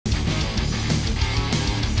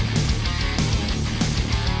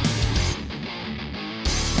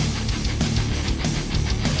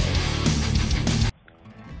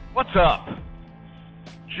What's up?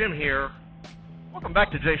 Jim here. Welcome back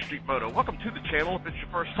to J Street Moto. Welcome to the channel if it's your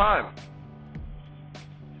first time.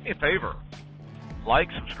 Do me a favor. Like,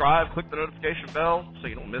 subscribe, click the notification bell so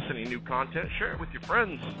you don't miss any new content. Share it with your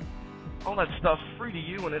friends. All that stuff's free to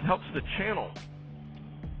you and it helps the channel.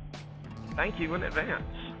 Thank you in advance.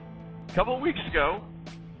 A couple of weeks ago,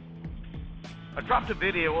 I dropped a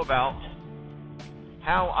video about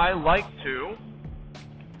how I like to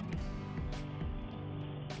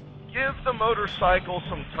give the motorcycle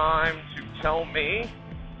some time to tell me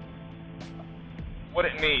what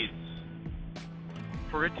it needs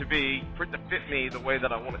for it to fit me the way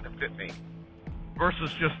that I want it to fit me, versus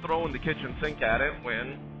just throwing the kitchen sink at it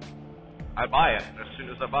when I buy it, as soon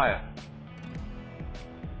as I buy it.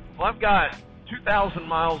 Well, I've got 2,000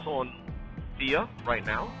 miles on Via right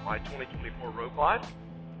now, my 2024 Road Glide,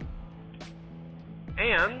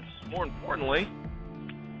 and more importantly,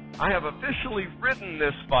 I have officially ridden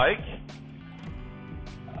this bike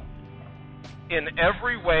in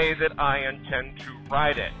every way that I intend to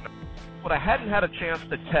ride it. What I hadn't had a chance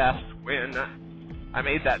to test when I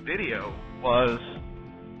made that video was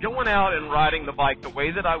going out and riding the bike the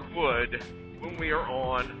way that I would when we are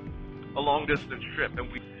on a long distance trip.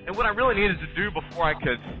 And what I really needed to do before I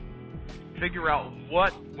could figure out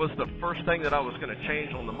what was the first thing that I was going to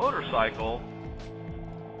change on the motorcycle,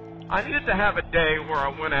 I needed to have a day where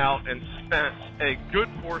I went out and spent a good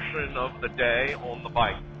portion of the day on the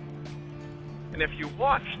bike. And if you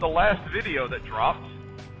watch the last video that dropped,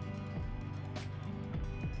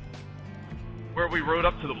 where we rode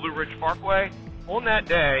up to the Blue Ridge Parkway, on that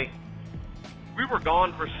day, we were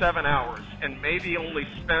gone for 7 hours and maybe only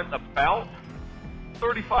spent about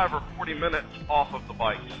 35 or 40 minutes off of the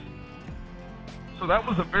bikes. So that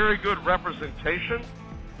was a very good representation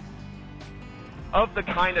of the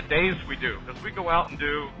kind of days we do, because we go out and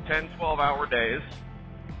do 10, 12-hour days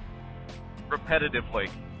repetitively.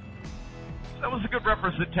 So that was a good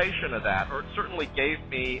representation of that, or it certainly gave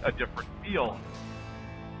me a different feel.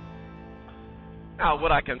 Now,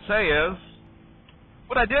 what I can say is,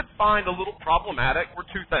 what I did find a little problematic were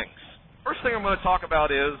two things. First thing I'm going to talk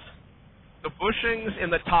about is the bushings in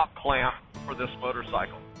the top clamp for this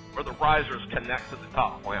motorcycle, where the risers connect to the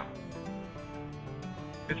top clamp.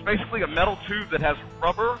 It's basically a metal tube that has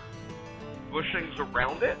rubber bushings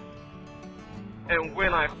around it. And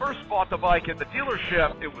when I first bought the bike at the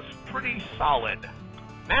dealership, it was pretty solid.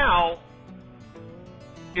 Now,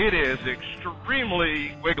 it is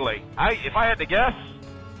extremely wiggly. If I had to guess,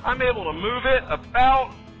 I'm able to move it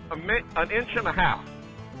about an inch and a half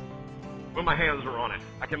when my hands are on it.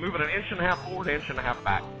 I can move it an inch and a half forward, an inch and a half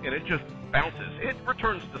back, and it just bounces. It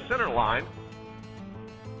returns to center line,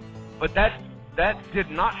 but that did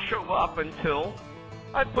not show up until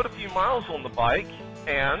I put a few miles on the bike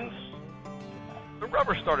and the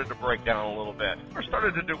rubber started to break down a little bit. I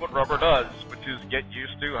started to do what rubber does, which is get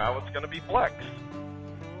used to how it's going to be flexed.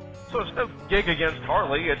 So it's no gig against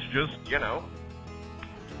Harley, it's just, you know,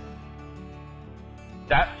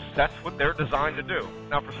 that's what they're designed to do.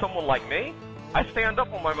 Now for someone like me, I stand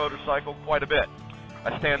up on my motorcycle quite a bit.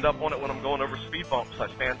 I stand up on it when I'm going over speed bumps. I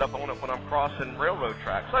stand up on it when I'm crossing railroad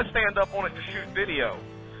tracks. I stand up on it to shoot video.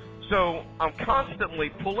 So I'm constantly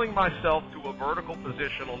pulling myself to a vertical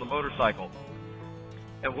position on the motorcycle.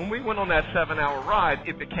 And when we went on that 7-hour ride,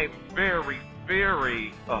 it became very,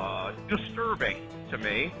 very disturbing to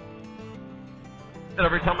me that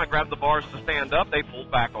every time I grabbed the bars to stand up, they pulled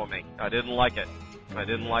back on me. I didn't like it. I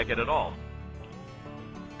didn't like it at all.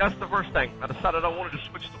 That's the first thing. I decided I wanted to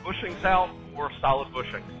switch the bushings out for solid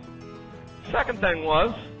bushings. Second thing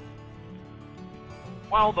was,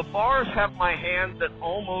 while the bars have my hands at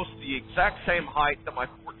almost the exact same height that my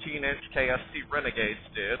 14-inch KST Renegades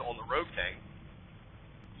did on the Road King,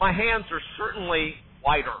 my hands are certainly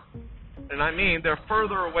wider. And I mean, they're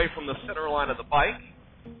further away from the center line of the bike.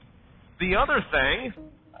 The other thing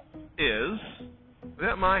is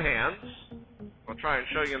that my hands, I'll try and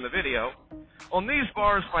show you in the video, on these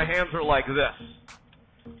bars, my hands are like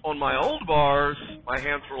this. On my old bars, my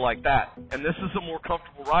hands were like that. And this is a more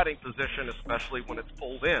comfortable riding position, especially when it's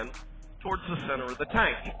pulled in towards the center of the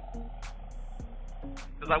tank.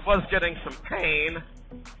 Because I was getting some pain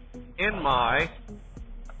in my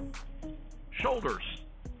shoulders,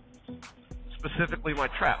 specifically my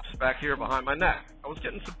traps back here behind my neck. I was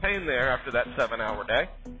getting some pain there after that 7-hour day.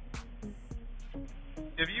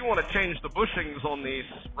 If you want to change the bushings on these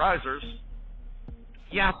risers,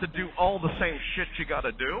 you have to do all the same shit you got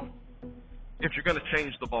to do if you're going to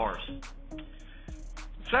change the bars.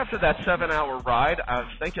 So after that 7-hour ride, I was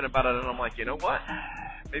thinking about it, and I'm like, you know what?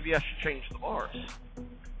 Maybe I should change the bars.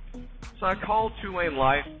 So I called Two Lane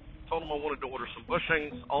Life, told him I wanted to order some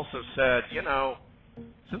bushings. Also said, you know,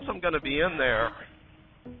 since I'm going to be in there,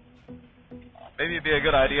 maybe it'd be a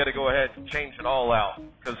good idea to go ahead and change it all out,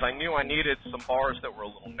 because I knew I needed some bars that were a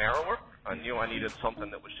little narrower. I knew I needed something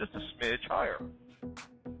that was just a smidge higher.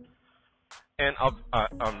 And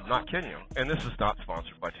I'm not kidding you. And this is not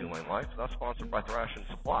sponsored by Two-Lane Life. It's not sponsored by Thrash and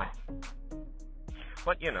Supply.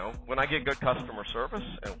 But, you know, when I get good customer service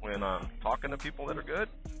and when I'm talking to people that are good,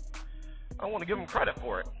 I want to give them credit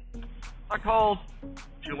for it. I called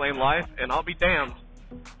Two-Lane Life, and I'll be damned,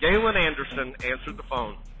 Galen Anderson answered the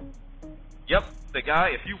phone. Yep, the guy,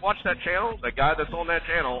 if you watch that channel, the guy that's on that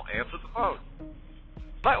channel answered the phone.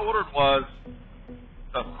 What I ordered was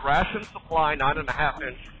the Thrash and Supply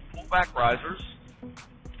 9.5-inch pullback risers,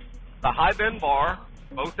 the high bend bar,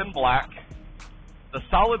 both in black, the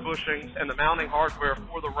solid bushings, and the mounting hardware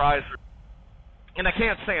for the riser. And I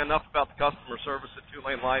can't say enough about the customer service at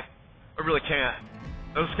Two-Lane Life. I really can't.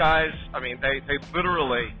 Those guys, I mean, they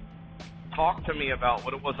literally talked to me about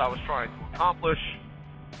what it was I was trying to accomplish.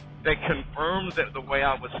 They confirmed that the way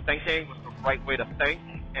I was thinking was the right way to think,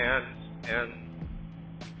 and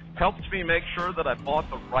helped me make sure that I bought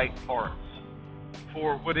the right parts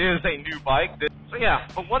for what is a new bike. So yeah,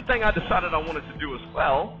 but one thing I decided I wanted to do as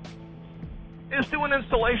well is do an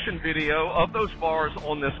installation video of those bars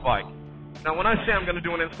on this bike. Now when I say I'm going to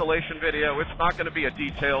do an installation video, it's not going to be a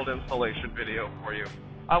detailed installation video for you.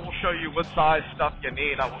 I will show you what size stuff you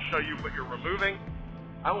need. I will show you what you're removing.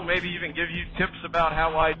 I will maybe even give you tips about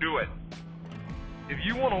how I do it. If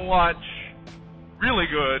you want to watch really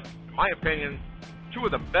good, in my opinion, two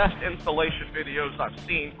of the best installation videos I've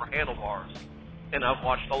seen for handlebars, and I've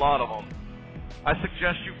watched a lot of them, I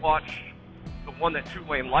suggest you watch the one that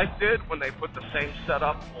Two-Lane Life did when they put the same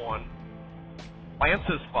setup on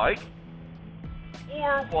Lance's bike,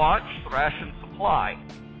 or watch Thrash and Supply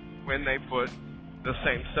when they put the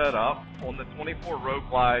same setup on the 24 Road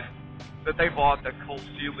Glide that they bought that Cole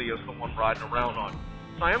Seeley is the one riding around on.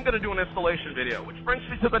 So I am going to do an installation video, which brings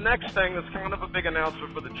me to the next thing that's kind of a big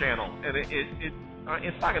announcement for the channel. And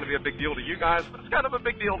it's not going to be a big deal to you guys, but it's kind of a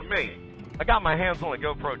big deal to me. I got my hands on a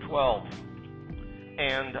GoPro 12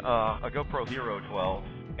 and a GoPro Hero 12,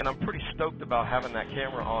 and I'm pretty stoked about having that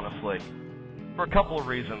camera, honestly, for a couple of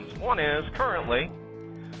reasons. One is, currently,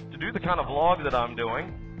 to do the kind of vlog that I'm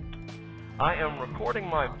doing, I am recording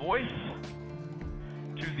my voice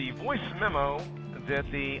to the voice memo that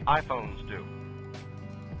the iPhones do.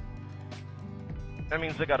 That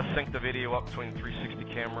means I got to sync the video up between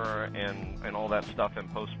 360 camera and all that stuff in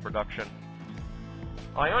post-production.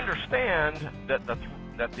 I understand that the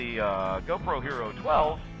GoPro Hero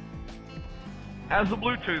 12 has a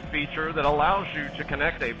Bluetooth feature that allows you to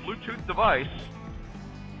connect a Bluetooth device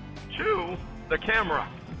to the camera.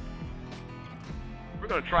 We're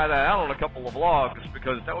going to try that out on a couple of vlogs,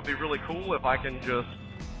 because that would be really cool if I can just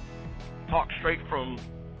talk straight from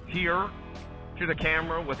here to the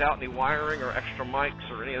camera without any wiring or extra mics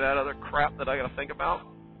or any of that other crap that I got to think about.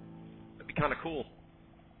 That'd be kind of cool.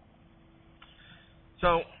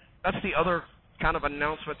 So that's the other kind of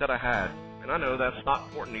announcement that I had. And I know that's not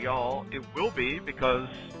important to y'all. It will be, because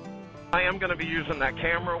I am going to be using that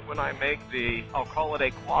camera when I make the, I'll call it a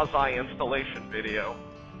quasi-installation video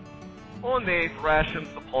on the Thrash and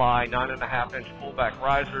Supply 9.5-inch pullback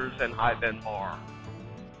risers and high bend bar.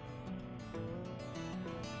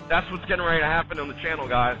 That's what's getting ready to happen on the channel,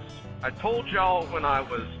 guys. I told y'all when I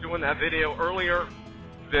was doing that video earlier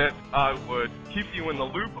that I would keep you in the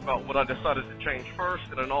loop about what I decided to change first,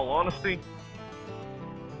 and in all honesty,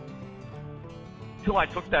 till I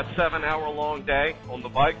took that 7-hour-long day on the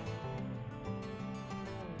bike,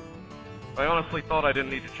 I honestly thought I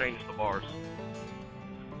didn't need to change the bars.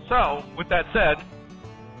 So, with that said,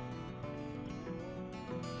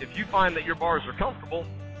 if you find that your bars are comfortable,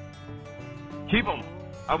 keep them.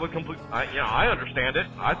 I would I understand it.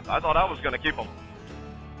 I thought I was going to keep them.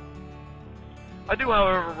 I do,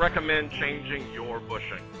 however, recommend changing your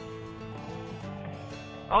bushing.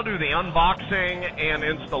 I'll do the unboxing and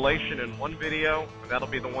installation in one video. That'll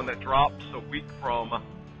be the one that drops a week from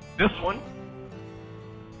this one.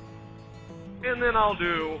 And then I'll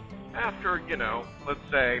do, after, let's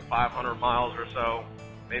say 500 miles or so,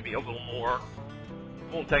 maybe a little more.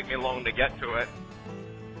 It won't take me long to get to it.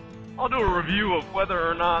 I'll do a review of whether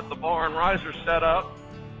or not the bar and riser setup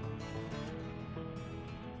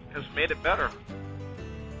has made it better.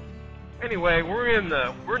 Anyway,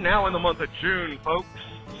 we're now in the month of June, folks,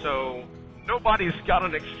 so nobody's got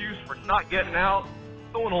an excuse for not getting out,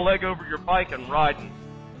 throwing a leg over your bike and riding.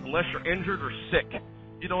 Unless you're injured or sick,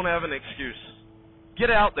 you don't have an excuse. Get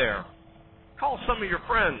out there. Call some of your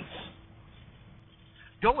friends.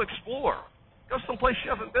 Go explore. Go someplace you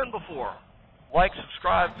haven't been before. Like,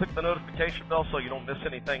 subscribe, click the notification bell so you don't miss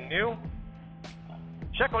anything new.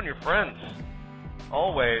 Check on your friends.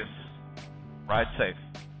 Always ride safe.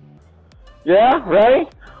 Yeah, ready?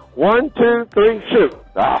 1, 2, 3, shoot.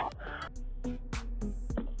 Ah.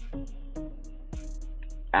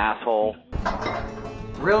 Asshole.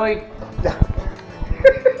 Really?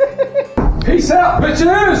 Peace out,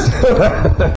 bitches!